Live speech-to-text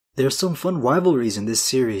There are some fun rivalries in this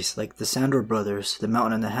series, like the Sandor brothers, the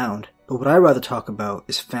Mountain and the Hound, but what I'd rather talk about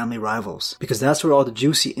is family rivals, because that's where all the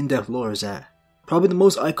juicy in-depth lore is at. Probably the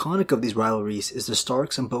most iconic of these rivalries is the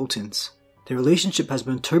Starks and Boltons. Their relationship has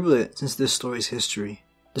been turbulent since this story's history.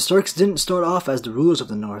 The Starks didn't start off as the rulers of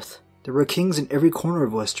the North. There were kings in every corner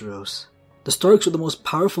of Westeros. The Starks were the most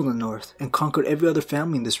powerful in the North and conquered every other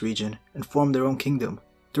family in this region and formed their own kingdom.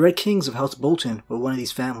 The Red Kings of House Bolton were one of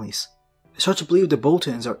these families. It's hard to believe the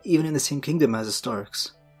Boltons are even in the same kingdom as the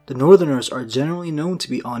Starks. The Northerners are generally known to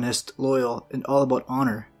be honest, loyal, and all about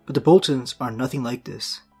honor, but the Boltons are nothing like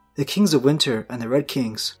this. The Kings of Winter and the Red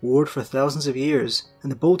Kings warred for thousands of years,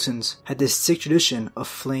 and the Boltons had this sick tradition of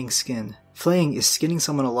flaying skin. Flaying is skinning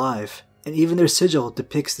someone alive, and even their sigil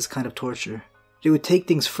depicts this kind of torture. They would take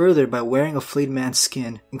things further by wearing a flayed man's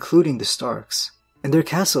skin, including the Starks. In their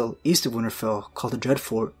castle, east of Winterfell, called the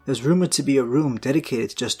Dreadfort, there's rumored to be a room dedicated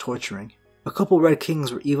to just torturing. A couple Red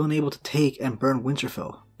Kings were even able to take and burn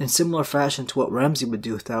Winterfell, in similar fashion to what Ramsay would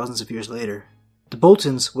do thousands of years later. The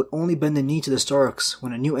Boltons would only bend the knee to the Starks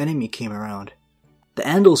when a new enemy came around. The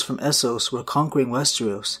Andals from Essos were conquering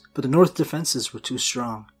Westeros, but the North's defenses were too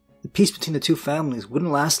strong. The peace between the two families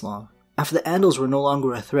wouldn't last long. After the Andals were no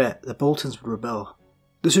longer a threat, the Boltons would rebel.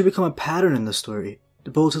 This would become a pattern in the story.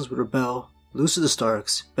 The Boltons would rebel, lose to the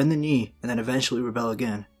Starks, bend the knee, and then eventually rebel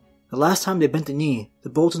again. The last time they bent the knee, the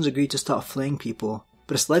Boltons agreed to stop flaying people,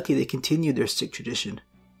 but it's likely they continued their sick tradition.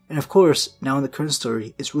 And of course, now in the current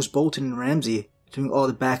story, it's Roose Bolton and Ramsay doing all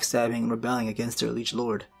the backstabbing and rebelling against their liege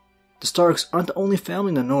lord. The Starks aren't the only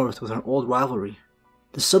family in the North with an old rivalry.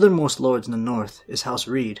 The southernmost lords in the North is House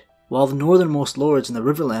Reed, while the northernmost lords in the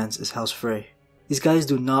Riverlands is House Frey. These guys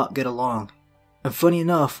do not get along. And funny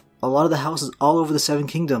enough, a lot of the houses all over the Seven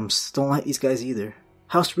Kingdoms don't like these guys either.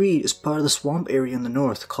 House Reed is part of the swamp area in the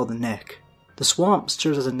north called the Neck. The swamp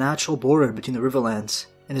serves as a natural border between the Riverlands,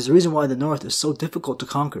 and is the reason why the north is so difficult to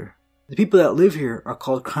conquer. The people that live here are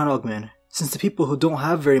called Cranogmen, since the people who don't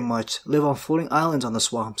have very much live on floating islands on the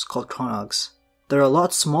swamps called Cronogs. They're a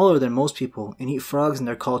lot smaller than most people and eat frogs in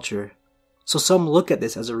their culture, so some look at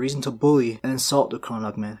this as a reason to bully and insult the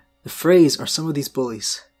Cranogmen. The Freys are some of these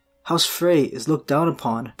bullies. House Frey is looked down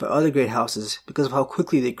upon by other great houses because of how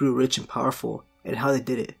quickly they grew rich and powerful, and how they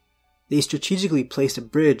did it. They strategically placed a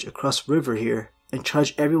bridge across the river here and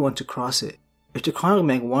charged everyone to cross it. If the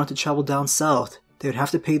Cranogmen wanted to travel down south, they would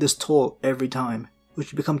have to pay this toll every time,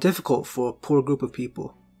 which would become difficult for a poor group of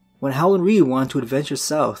people. When Howland Reed wanted to adventure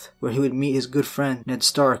south, where he would meet his good friend Ned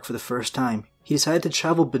Stark for the first time, he decided to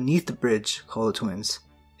travel beneath the bridge called the Twins.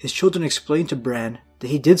 His children explained to Bran that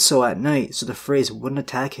he did so at night so the Freys wouldn't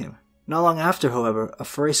attack him. Not long after, however, a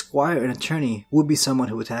Frey squire and attorney would be someone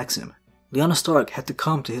who attacks him. Lyanna Stark had to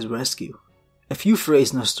come to his rescue. A few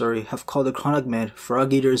Freys in the story have called the Cranogmen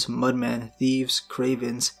frog-eaters, mudmen, thieves,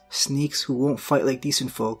 cravens, sneaks who won't fight like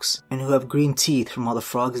decent folks, and who have green teeth from all the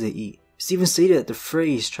frogs they eat. It's even stated that the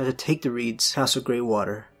Freys tried to take the Reeds past the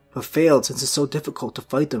Greywater, but failed since it's so difficult to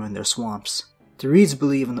fight them in their swamps. The Reeds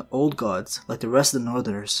believe in the old gods like the rest of the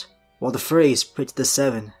Northerners, while the Freys pray to the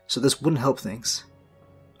Seven, so this wouldn't help things.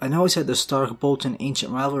 I know I said the Stark-Bolton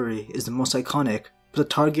ancient rivalry is the most iconic, but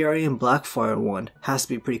the Targaryen Blackfyre one has to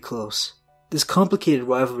be pretty close. This complicated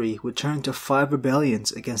rivalry would turn into 5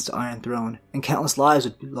 rebellions against the Iron Throne, and countless lives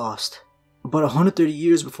would be lost. About 130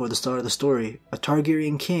 years before the start of the story, a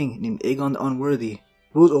Targaryen king named Aegon the Unworthy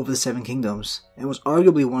ruled over the Seven Kingdoms, and was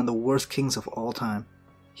arguably one of the worst kings of all time.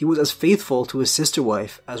 He was as faithful to his sister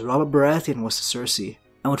wife as Robert Baratheon was to Cersei,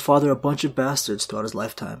 and would father a bunch of bastards throughout his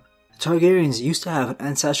lifetime. The Targaryens used to have an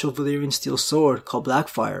ancestral Valyrian steel sword called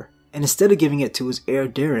Blackfyre, and instead of giving it to his heir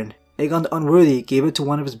Daeron, Aegon the Unworthy gave it to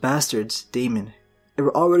one of his bastards, Daemon. There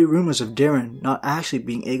were already rumors of Daeron not actually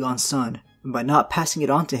being Aegon's son, and by not passing it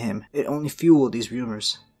on to him, it only fueled these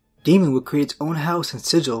rumors. Daemon would create its own house and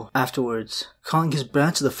sigil afterwards, calling his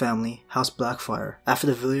branch of the family House Blackfyre, after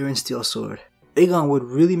the Valyrian steel sword. Aegon would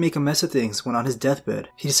really make a mess of things when on his deathbed.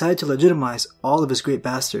 He decided to legitimize all of his great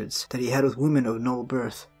bastards that he had with women of noble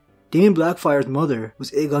birth. Daemon Blackfyre's mother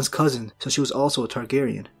was Aegon's cousin, so she was also a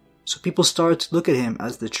Targaryen. So people started to look at him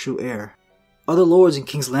as the true heir. Other lords in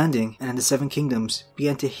King's Landing and in the Seven Kingdoms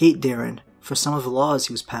began to hate Daeron for some of the laws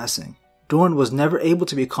he was passing. Dorne was never able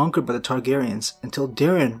to be conquered by the Targaryens until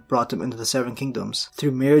Daeron brought them into the Seven Kingdoms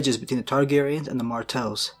through marriages between the Targaryens and the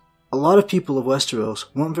Martells. A lot of people of Westeros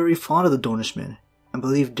weren't very fond of the Dornishmen and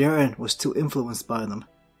believed Daeron was too influenced by them.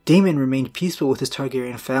 Daemon remained peaceful with his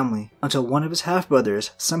Targaryen family until one of his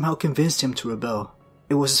half-brothers somehow convinced him to rebel.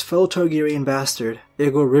 It was his fellow Targaryen bastard,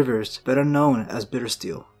 Aegor Rivers, better known as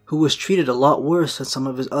Bittersteel, who was treated a lot worse than some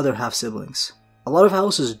of his other half-siblings. A lot of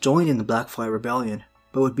houses joined in the Blackfyre Rebellion,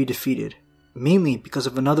 but would be defeated. mainly because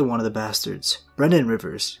of another one of the bastards, Brendan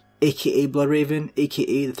Rivers, aka Bloodraven,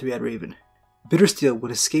 aka the Three-Eyed Raven. Bittersteel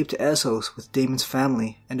would escape to Essos with Daemon's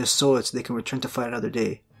family and their sword so they can return to fight another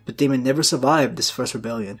day, but Daemon never survived this first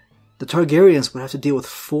rebellion. The Targaryens would have to deal with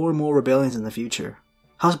 4 more rebellions in the future.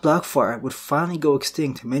 House Blackfyre would finally go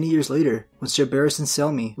extinct many years later when Sir Barristan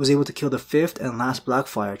Selmy was able to kill the 5th and last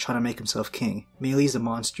Blackfyre trying to make himself king, Meleys the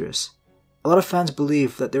Monstrous. A lot of fans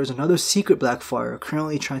believe that there is another secret Blackfyre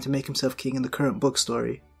currently trying to make himself king in the current book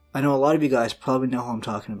story. I know a lot of you guys probably know who I'm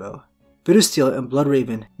talking about. Bittersteel and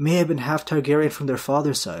Bloodraven may have been half Targaryen from their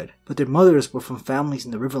father's side, but their mothers were from families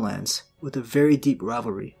in the Riverlands with a very deep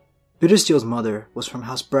rivalry. Bittersteel's mother was from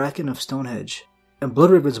House Bracken of Stonehenge, and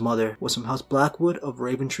Bloodraven's mother was from House Blackwood of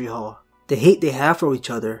Raventree Hall. The hate they have for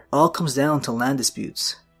each other all comes down to land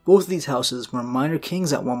disputes. Both of these houses were minor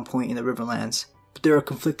kings at one point in the Riverlands, but there are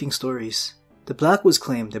conflicting stories. The Blackwoods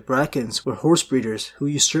claim the Brackens were horse breeders who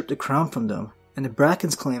usurped the crown from them, and the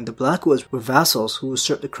Brackens claim the Blackwoods were vassals who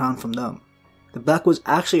usurped the crown from them. The Blackwoods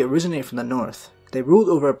actually originate from the north. They ruled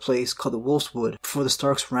over a place called the Wolf's Wood before the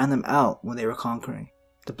Starks ran them out when they were conquering.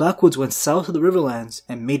 The Blackwoods went south of the Riverlands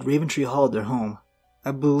and made Raventree Hall their home.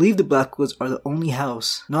 I believe the Blackwoods are the only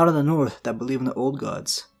house, not in the north, that believe in the old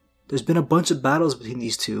gods. There's been a bunch of battles between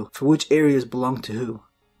these two for which areas belong to who.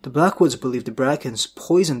 The Blackwoods believe the Brackens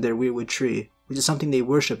poisoned their weirwood tree, which is something they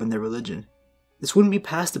worship in their religion. This wouldn't be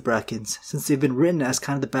past the Brackens, since they've been written as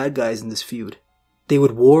kind of the bad guys in this feud. They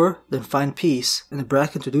would war, then find peace, and the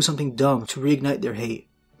Brackens would do something dumb to reignite their hate.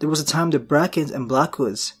 There was a time the Brackens and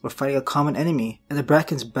Blackwoods were fighting a common enemy, and the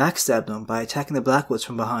Brackens backstabbed them by attacking the Blackwoods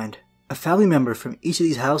from behind. A family member from each of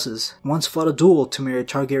these houses once fought a duel to marry a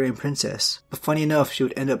Targaryen princess, but funny enough she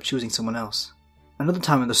would end up choosing someone else. Another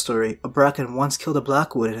time in the story, a Bracken once killed a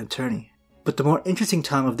Blackwood, an attorney. But the more interesting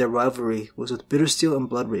time of their rivalry was with Bittersteel and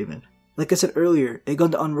Bloodraven. Like I said earlier,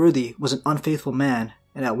 Aegon the Unworthy was an unfaithful man,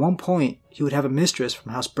 and at one point he would have a mistress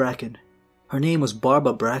from House Bracken. Her name was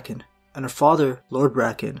Barba Bracken, and her father, Lord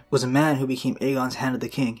Bracken, was a man who became Aegon's Hand of the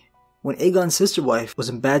King. When Aegon's sister wife was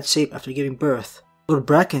in bad shape after giving birth, Lord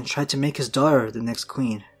Bracken tried to make his daughter the next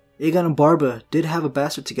queen. Aegon and Barba did have a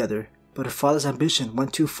bastard together, but her father's ambition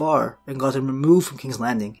went too far and got him removed from King's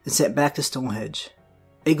Landing and sent back to Stonehenge.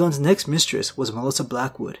 Aegon's next mistress was Melissa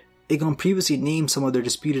Blackwood. Aegon previously named some of their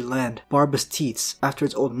disputed land Barba's Teats after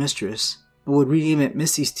its old mistress, but would rename it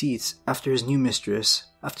Missy's Teats after his new mistress,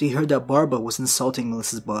 after he heard that Barba was insulting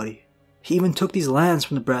Melissa's body. He even took these lands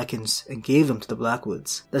from the Brackens and gave them to the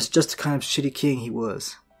Blackwoods. That's just the kind of shitty king he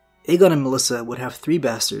was. Aegon and Melissa would have 3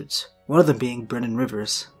 bastards, one of them being Brendan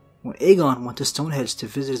Rivers. When Aegon went to Stonehenge to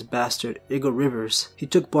visit his bastard Aegon Rivers, he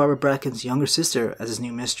took Barbara Bracken's younger sister as his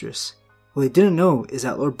new mistress. What he didn't know is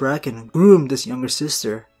that Lord Bracken groomed this younger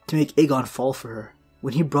sister to make Aegon fall for her.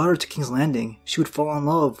 When he brought her to King's Landing, she would fall in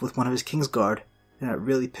love with one of his Kingsguard, and that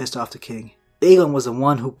really pissed off the king. Aegon was the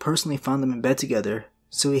one who personally found them in bed together,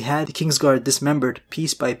 so he had the Kingsguard dismembered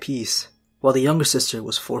piece by piece, while the younger sister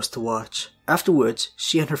was forced to watch. Afterwards,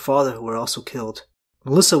 she and her father were also killed.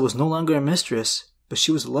 Melissa was no longer a mistress, but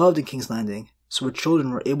she was loved in King's Landing, so her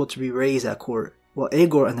children were able to be raised at court, while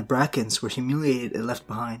Aegor and the Brackens were humiliated and left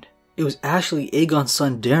behind. It was actually Aegon's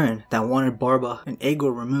son Darren that wanted Barba and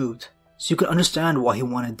Aegor removed, so you can understand why he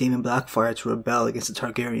wanted Daemon Blackfyre to rebel against the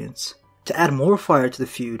Targaryens. To add more fire to the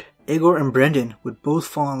feud, Aegor and Brendan would both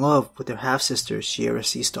fall in love with their half-sister Shiera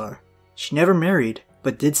Seastar. She never married,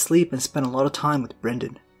 but did sleep and spend a lot of time with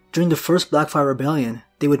Brendan. During the first Blackfyre rebellion,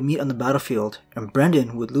 they would meet on the battlefield, and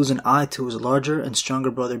Brendan would lose an eye to his larger and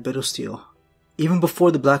stronger brother Bittersteel. Even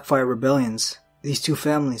before the Blackfyre rebellions, these two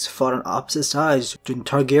families fought on opposite sides during the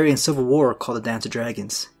Targaryen civil war called the Dance of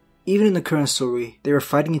Dragons. Even in the current story, they were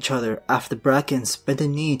fighting each other after the Brackens bent the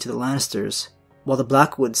knee to the Lannisters, while the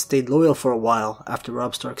Blackwoods stayed loyal for a while after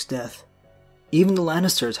Robb Stark's death. Even the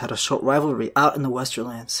Lannisters had a short rivalry out in the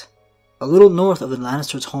Westerlands. A little north of the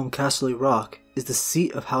Lannisters' home Casterly Rock is the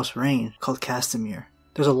seat of House Reyne called Castamere.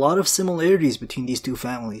 There's a lot of similarities between these two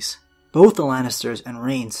families. Both the Lannisters and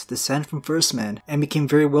Reynes descend from First Men and became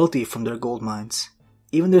very wealthy from their gold mines.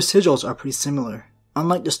 Even their sigils are pretty similar.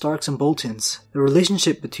 Unlike the Starks and Boltons, the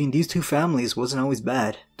relationship between these two families wasn't always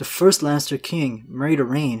bad. The first Lannister king married a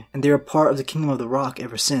Reyne, and they are part of the Kingdom of the Rock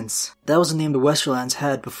ever since. That was the name the Westerlands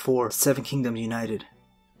had before the Seven Kingdoms united.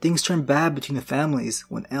 Things turned bad between the families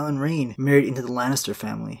when Alan Reyne married into the Lannister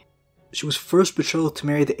family. She was first betrothed to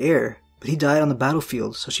marry the heir, but he died on the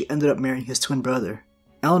battlefield, so she ended up marrying his twin brother.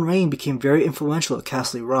 Alan Reyne became very influential at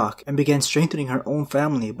Casterly Rock and began strengthening her own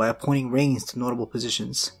family by appointing Reynes to notable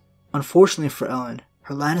positions. Unfortunately for Ellen,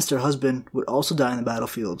 her Lannister husband would also die on the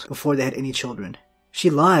battlefield before they had any children. She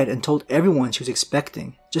lied and told everyone she was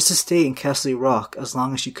expecting, just to stay in Casterly Rock as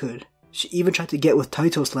long as she could. She even tried to get with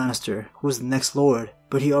Tytos Lannister, who was the next lord,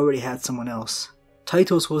 but he already had someone else.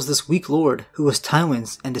 Tytos was this weak lord who was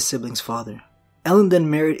Tywin's and his siblings' father. Ellen then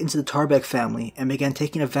married into the Tarbeck family and began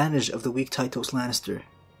taking advantage of the weak Tytos Lannister.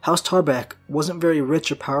 House Tarbeck wasn't very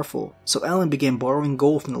rich or powerful, so Ellen began borrowing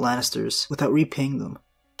gold from the Lannisters without repaying them.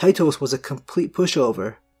 Tytos was a complete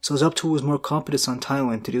pushover, so it was up to his more competent son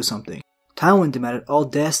Tywin to do something. Tywin demanded all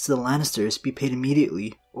debts to the Lannisters be paid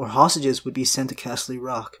immediately, or hostages would be sent to Castle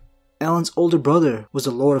Rock. Ellen's older brother was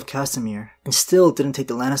the Lord of Castamere, and still didn't take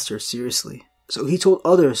the Lannisters seriously, so he told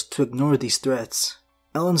others to ignore these threats.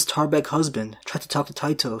 Ellen's Tarbeck husband tried to talk to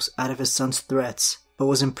Tytos out of his son's threats, but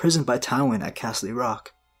was imprisoned by Tywin at Castle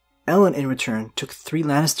Rock. Ellen, in return, took 3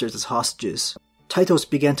 Lannisters as hostages. Tytos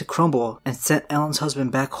began to crumble and sent Ellen's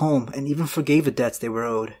husband back home and even forgave the debts they were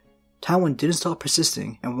owed. Tywin didn't stop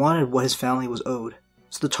persisting and wanted what his family was owed,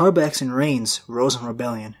 so the Tarbecks and Reynes rose in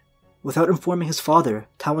rebellion. Without informing his father,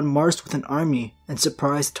 Tywin marched with an army and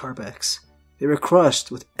surprised the Tarbecks. They were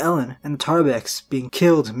crushed, with Ellen and the Tarbecks being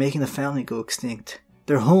killed, making the family go extinct.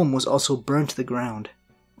 Their home was also burned to the ground.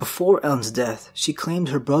 Before Ellen's death, she claimed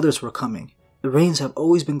her brothers were coming. The Reynes have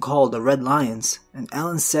always been called the Red Lions, and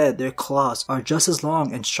Ellen said their claws are just as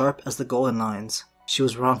long and sharp as the Golden Lions. She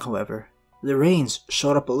was wrong, however. The Reynes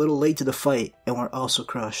showed up a little late to the fight and were also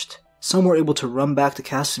crushed. Some were able to run back to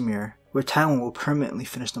Castamere, where Tywin will permanently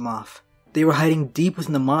finish them off. They were hiding deep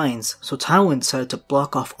within the mines, so Tywin decided to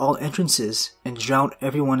block off all entrances and drown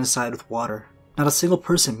everyone inside with water. Not a single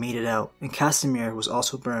person made it out, and Castamere was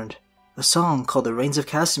also burned. A song called The Rains of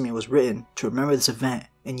Castamere was written to remember this event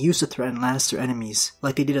and used to threaten Lannister enemies,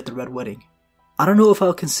 like they did at the Red Wedding. I don't know if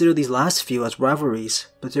I'll consider these last few as rivalries,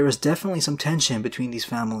 but there was definitely some tension between these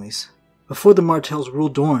families. Before the Martells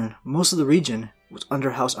ruled Dorne, most of the region was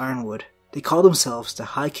under House Yronwood. They called themselves the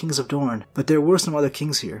High Kings of Dorne, but there were some other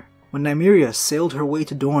kings here. When Nymeria sailed her way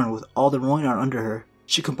to Dorne with all the Rhoynar under her,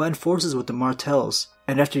 she combined forces with the Martells,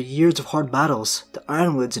 and after years of hard battles, the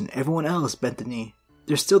Ironwoods and everyone else bent the knee.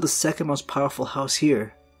 They're still the second most powerful house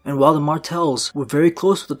here, and while the Martells were very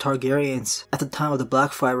close with the Targaryens at the time of the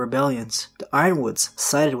Blackfyre rebellions, the Ironwoods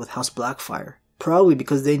sided with House Blackfyre, probably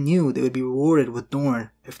because they knew they would be rewarded with Dorne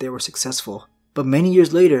if they were successful. But many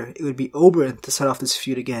years later, it would be Oberyn to set off this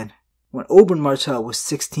feud again. When Oberyn Martell was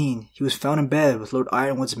 16, he was found in bed with Lord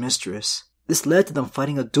Ironwood's mistress. This led to them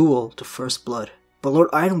fighting a duel to first blood, but Lord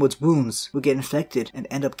Ironwood's wounds would get infected and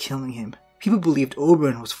end up killing him. People believed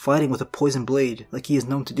Oberyn was fighting with a poison blade, like he is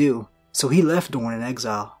known to do, so he left Dorne in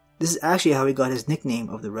exile. This is actually how he got his nickname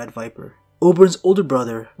of the Red Viper. Oberyn's older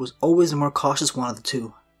brother was always the more cautious one of the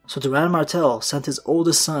two, so Doran Martell sent his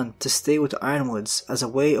oldest son to stay with the Ironwoods as a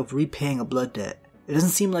way of repaying a blood debt. It doesn't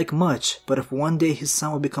seem like much, but if one day his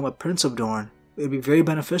son would become a prince of Dorne, it would be very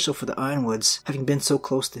beneficial for the Ironwoods, having been so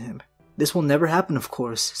close to him. This will never happen, of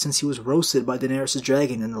course, since he was roasted by Daenerys'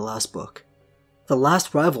 dragon in the last book. The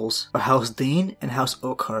last rivals are House Dayne and House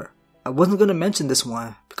Oakheart. I wasn't going to mention this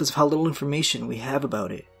one because of how little information we have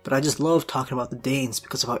about it, but I just love talking about the Danes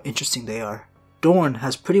because of how interesting they are. Dorne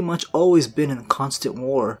has pretty much always been in constant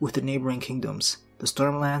war with the neighboring kingdoms, the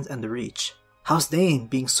Stormlands and the Reach. House Dayne,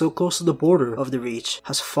 being so close to the border of the Reach,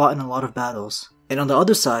 has fought in a lot of battles. And on the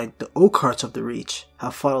other side, the Oakhearts of the Reach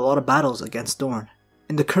have fought a lot of battles against Dorne.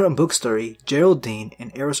 In the current book story, Gerald Dayne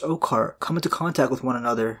and Aerys Oakheart come into contact with one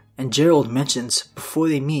another, and Gerald mentions before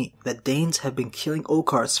they meet that Danes have been killing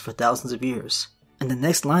Oakhearts for thousands of years. And the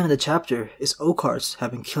next line of the chapter is Oakhearts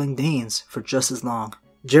have been killing Danes for just as long.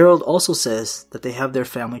 Gerald also says that they have their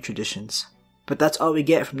family traditions. But that's all we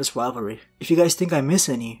get from this rivalry. If you guys think I miss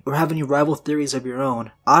any, or have any rival theories of your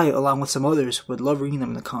own, I, along with some others, would love reading them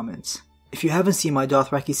in the comments. If you haven't seen my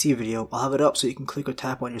Dothraki C video, I'll have it up so you can click or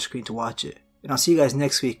tap on your screen to watch it. And I'll see you guys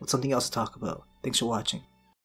next week with something else to talk about. Thanks for watching.